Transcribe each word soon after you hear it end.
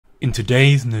In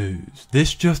today's news,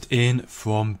 this just in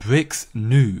from Brics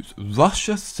News,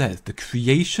 Russia says the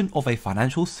creation of a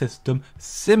financial system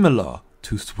similar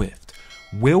to SWIFT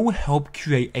will help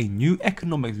create a new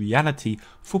economic reality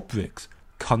for Brics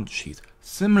countries,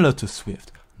 similar to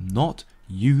SWIFT, not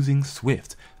using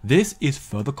SWIFT. This is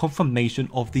further confirmation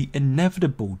of the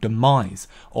inevitable demise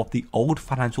of the old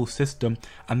financial system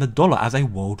and the dollar as a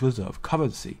world reserve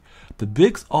currency. The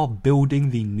Brics are building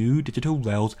the new digital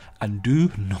rails and do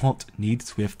not need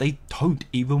SWIFT. They don't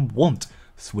even want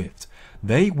SWIFT.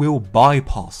 They will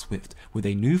bypass SWIFT with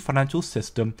a new financial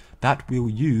system that will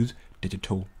use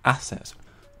digital assets.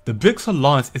 The Brics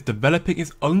Alliance is developing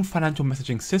its own financial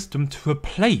messaging system to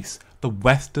replace the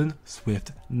Western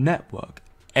SWIFT network,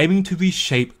 aiming to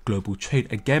reshape global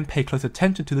trade. Again, pay close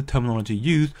attention to the terminology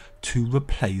used to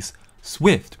replace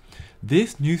SWIFT.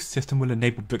 This new system will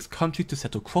enable Brics countries to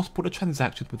settle cross-border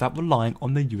transactions without relying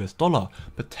on the US dollar,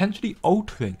 potentially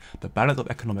altering the balance of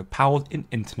economic powers in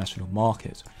international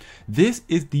markets. This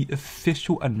is the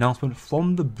official announcement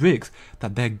from the Brics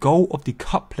that their goal of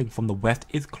decoupling from the West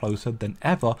is closer than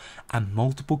ever, and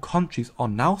multiple countries are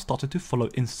now starting to follow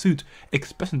in suit,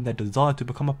 expressing their desire to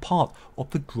become a part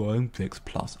of the growing Brics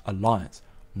Plus alliance.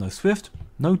 No SWIFT,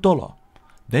 no dollar.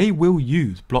 They will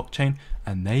use blockchain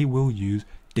and they will use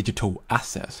digital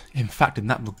assets. In fact, in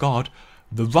that regard,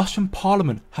 the Russian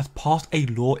parliament has passed a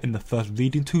law in the first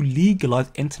reading to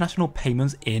legalize international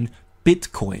payments in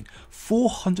Bitcoin.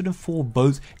 404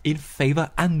 votes in favour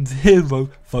and 0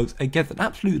 votes against. An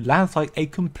absolute landslide, a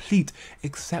complete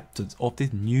acceptance of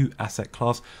this new asset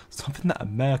class, something that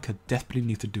America desperately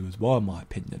needs to do as well, in my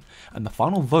opinion. And the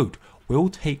final vote will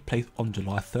take place on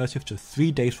July 30th, just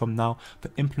 3 days from now,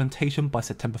 for implementation by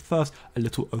September 1st, a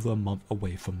little over a month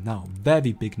away from now.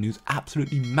 Very big news,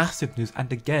 absolutely massive news,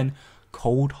 and again,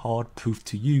 cold hard proof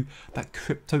to you that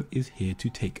crypto is here to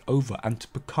take over and to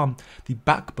become the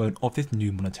backbone of this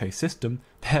new monetary system,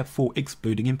 therefore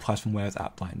exploding in price from where it's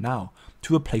at right now,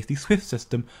 to replace the SWIFT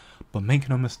system. But make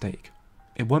no mistake,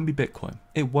 it won't be Bitcoin.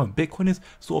 It won't. Bitcoin is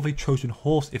sort of a Trojan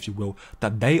horse, if you will,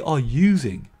 that they are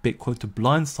using Bitcoin to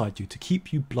blindside you, to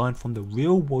keep you blind from the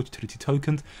real world utility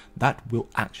tokens that will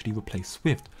actually replace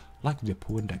SWIFT, like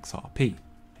Ripple and XRP.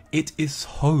 It is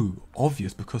so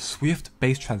obvious because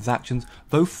SWIFT-based transactions,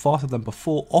 though faster than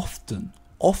before, often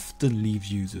leave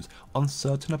users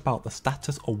uncertain about the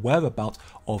status or whereabouts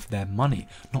of their money,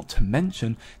 not to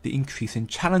mention the increasing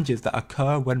challenges that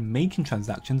occur when making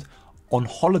transactions on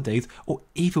holidays or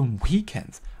even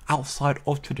weekends outside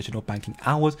of traditional banking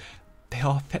hours. They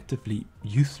are effectively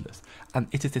useless, and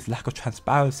it is this lack of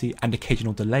transparency and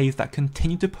occasional delays that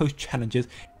continue to pose challenges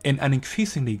in an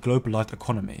increasingly globalized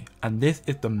economy. And this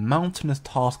is the mountainous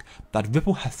task that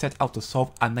Ripple has set out to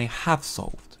solve, and they have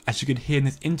solved. As you can hear in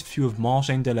this interview of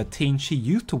Marjane de Latine, she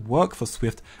used to work for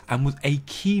SWIFT and was a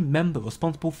key member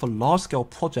responsible for large-scale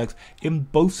projects in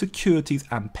both securities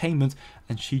and payments,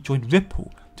 and she joined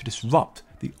Ripple to disrupt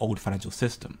the old financial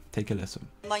system. Take a listen.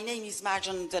 My name is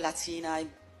Marjane de Latine. I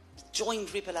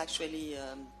joined Ripple actually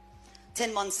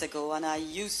 10 months ago, and I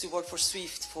used to work for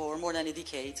SWIFT for more than a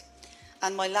decade.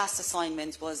 And my last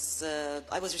assignment was,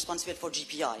 I was responsible for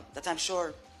GPI, that I'm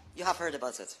sure you have heard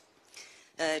about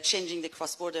it, changing the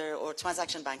cross-border or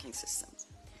transaction banking systems.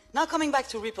 Now coming back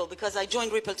to Ripple, because I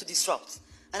joined Ripple to disrupt,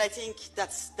 and I think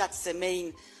that's the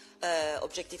main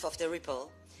objective of the Ripple.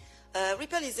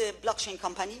 Ripple is a blockchain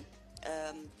company.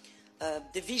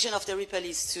 The vision of the Ripple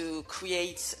is to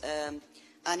create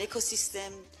an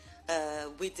ecosystem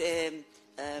with a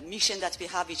mission that we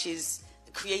have, which is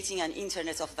creating an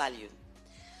internet of value.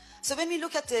 So when we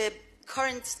look at the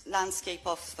current landscape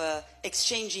of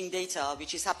exchanging data,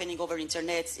 which is happening over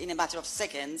internet in a matter of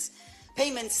seconds,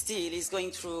 payment still is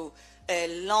going through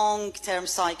a long-term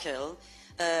cycle,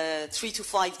 3 to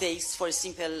 5 days for a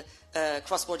simple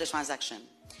cross-border transaction.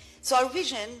 So our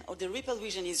vision, or the Ripple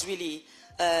vision, is really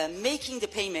making the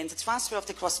payment, the transfer of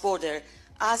the cross-border,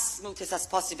 as smooth as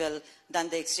possible than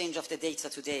the exchange of the data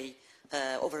today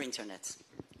over internet.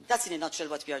 That's in a nutshell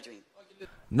what we are doing.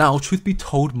 Now, truth be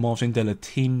told, Marjane de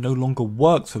Latine no longer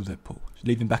works for Ripple. She's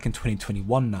leaving back in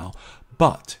 2021 now.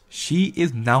 But she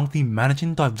is now the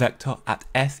managing director at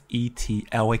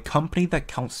SETL, a company that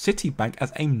counts Citibank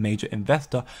as a major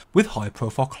investor with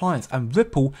high-profile clients. And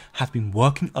Ripple has been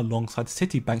working alongside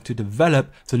Citibank to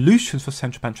develop solutions for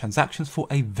central bank transactions for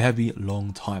a very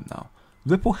long time now.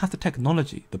 Ripple has the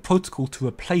technology, the protocol to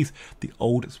replace the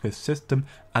old SWIFT system,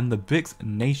 and the Brics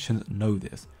nations know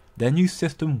this. Their new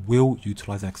system will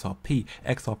utilize XRP.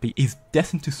 XRP is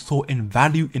destined to soar in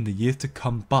value in the years to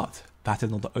come, but that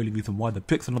is not the only reason why. The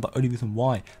Brics are not the only reason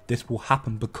why this will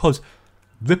happen, because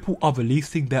Ripple are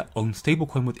releasing their own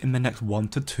stablecoin within the next 1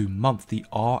 to 2 months, the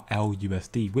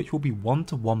RLUSD, which will be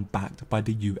 1-to-1 backed by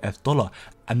the US dollar.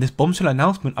 And this bombshell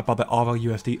announcement about the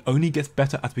RLUSD only gets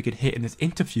better as we can hear in this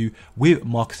interview with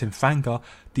Marcus Infranga.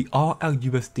 The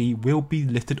RLUSD will be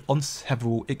listed on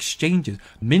several exchanges.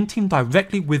 Minting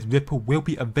directly with Ripple will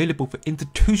be available for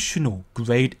institutional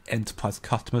grade enterprise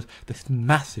customers. This is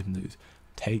massive news.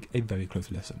 Take a very close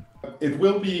listen. It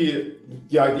will be,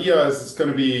 the idea is it's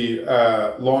going to be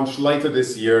launched later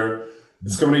this year.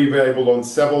 It's going to be available on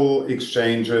several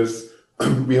exchanges.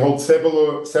 We hold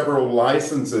several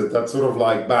licenses that sort of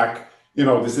like back,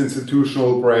 this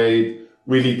institutional grade,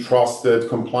 really trusted,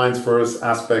 compliance first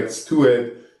aspects to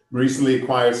it. Recently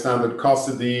acquired standard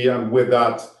custody, and with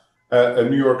that, a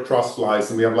New York trust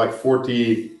license. We have like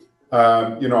 40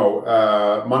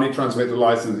 money transmitter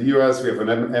license in the US, we have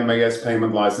an MAS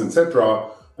payment license, etc.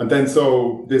 And then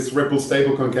so this Ripple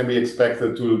stablecoin can be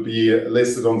expected to be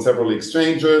listed on several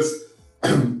exchanges.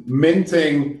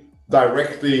 Minting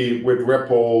directly with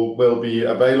Ripple will be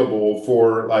available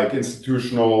for like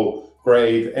institutional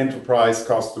grade enterprise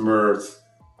customers,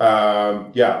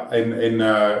 in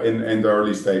the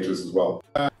early stages as well.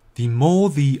 The more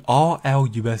the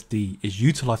RLUSD is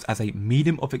utilized as a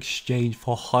medium of exchange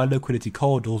for high liquidity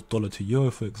corridors, dollar to euro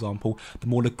for example, the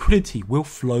more liquidity will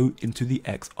flow into the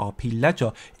XRP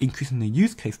ledger, increasing the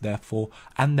use case therefore,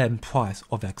 and then price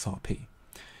of XRP.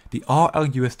 The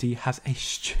RLUSD has a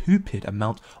stupid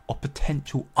amount of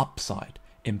potential upside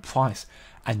in price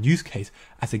and use case,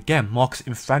 as again Marcus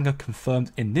Infranga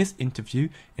confirmed in this interview.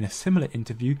 In a similar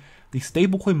interview, the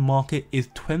stablecoin market is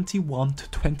 $21 to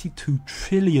 $22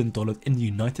 trillion in the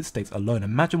United States alone.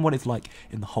 Imagine what it's like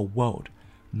in the whole world.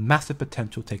 Massive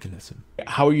potential. Take a listen.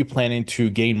 How are you planning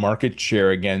to gain market share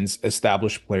against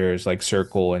established players like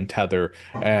Circle and Tether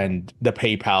and the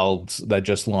PayPals that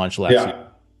just launched last year?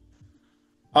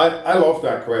 I love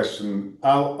that question.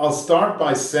 I'll start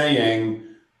by saying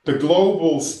the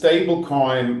global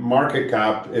stablecoin market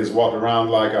cap is around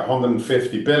like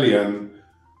 150 billion.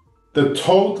 The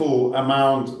total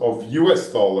amount of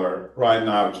US dollar right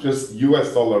now, just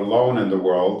US dollar alone in the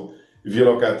world, if you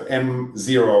look at M0,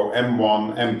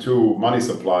 M1, M2 money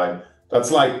supply,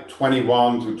 that's like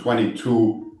 21 to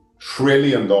 22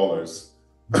 trillion dollars.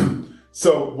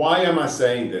 So why am I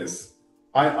saying this?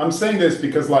 I'm saying this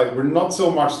because like we're not so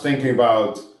much thinking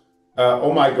about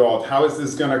oh my God, how is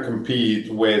this going to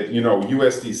compete with,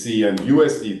 USDC and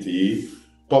USDT,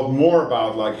 but more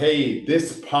about like, hey,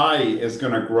 this pie is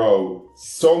going to grow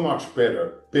so much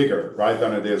bigger, right,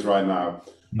 than it is right now.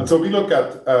 And so we look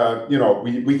at,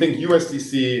 we think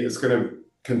USDC is going to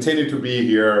continue to be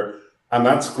here, and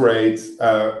that's great.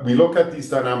 We look at these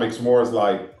dynamics more as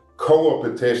like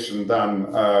co-opetition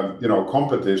than,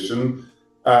 competition.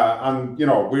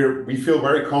 We feel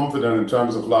very confident in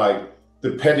terms of like,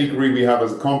 the pedigree we have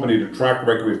as a company, the track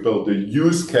record we've built, the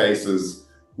use cases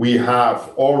we have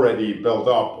already built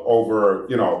up over,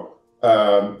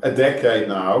 a decade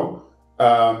now,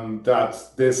 that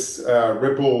this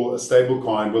Ripple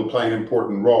stablecoin will play an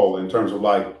important role in terms of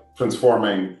like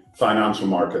transforming financial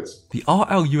markets. The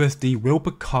RLUSD will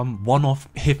become one of,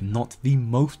 if not the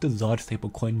most desired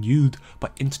stablecoin used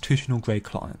by institutional grade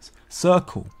clients.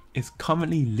 Circle is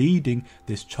currently leading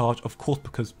this charge, of course,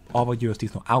 because RLUSD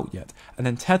is not out yet, and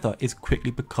then Tether is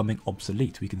quickly becoming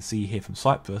obsolete. We can see here from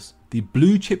Cyprus, the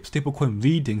blue chip stablecoin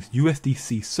readings,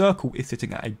 USDC Circle is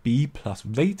sitting at a B+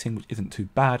 rating, which isn't too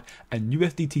bad, and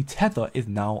USDT Tether is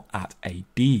now at a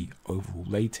D overall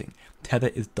rating. Tether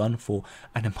is done for,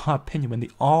 and in my opinion, when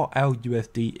the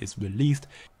RLUSD is released,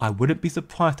 I wouldn't be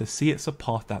surprised to see it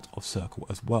surpass that of Circle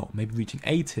as well, maybe reaching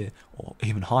A tier or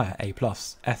even higher, A+,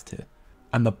 S tier.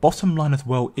 And the bottom line as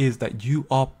well is that you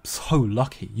are so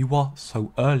lucky, you are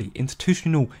so early.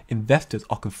 Institutional investors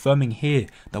are confirming here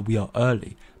that we are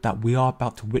early, that we are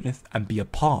about to witness and be a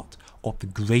part of the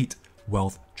great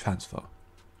wealth transfer.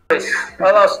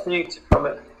 I'll ask you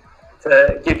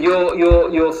to give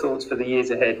your thoughts for the years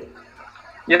ahead.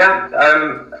 Yeah,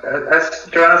 as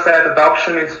Joanna said,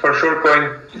 adoption is for sure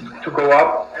going to go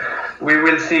up. We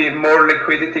will see more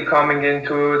liquidity coming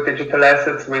into digital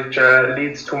assets, which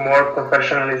leads to more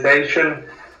professionalization.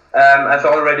 As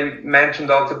already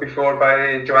mentioned also before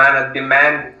by Joanna,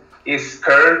 demand is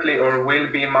currently or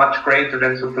will be much greater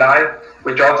than supply,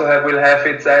 which also will have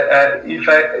its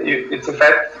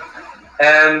effect.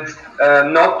 And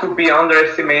not to be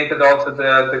underestimated also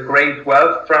the great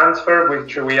wealth transfer,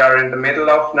 which we are in the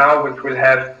middle of now, which will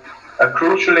have a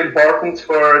crucial importance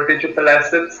for digital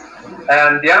assets.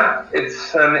 And yeah,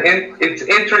 it's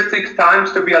interesting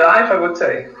times to be alive, I would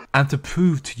say. And to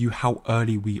prove to you how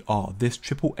early we are, this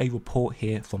AAA report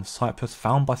here from Cyprus,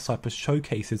 found by Cyprus,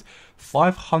 showcases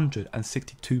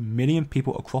 562 million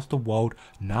people across the world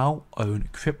now own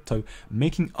crypto,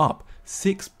 making up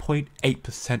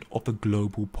 6.8% of the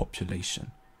global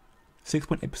population.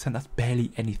 6.8%, that's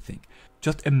barely anything.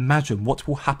 Just imagine what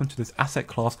will happen to this asset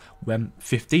class when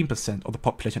 15% of the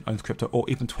population owns crypto, or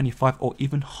even 25, or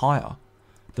even higher.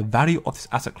 The value of this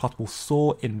asset class will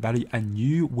soar in value, and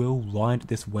you will ride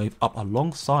this wave up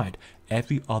alongside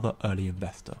every other early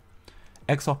investor.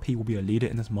 XRP will be a leader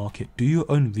in this market. Do your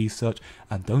own research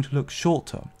and don't look short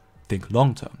term, think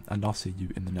long term, and I'll see you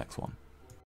in the next one.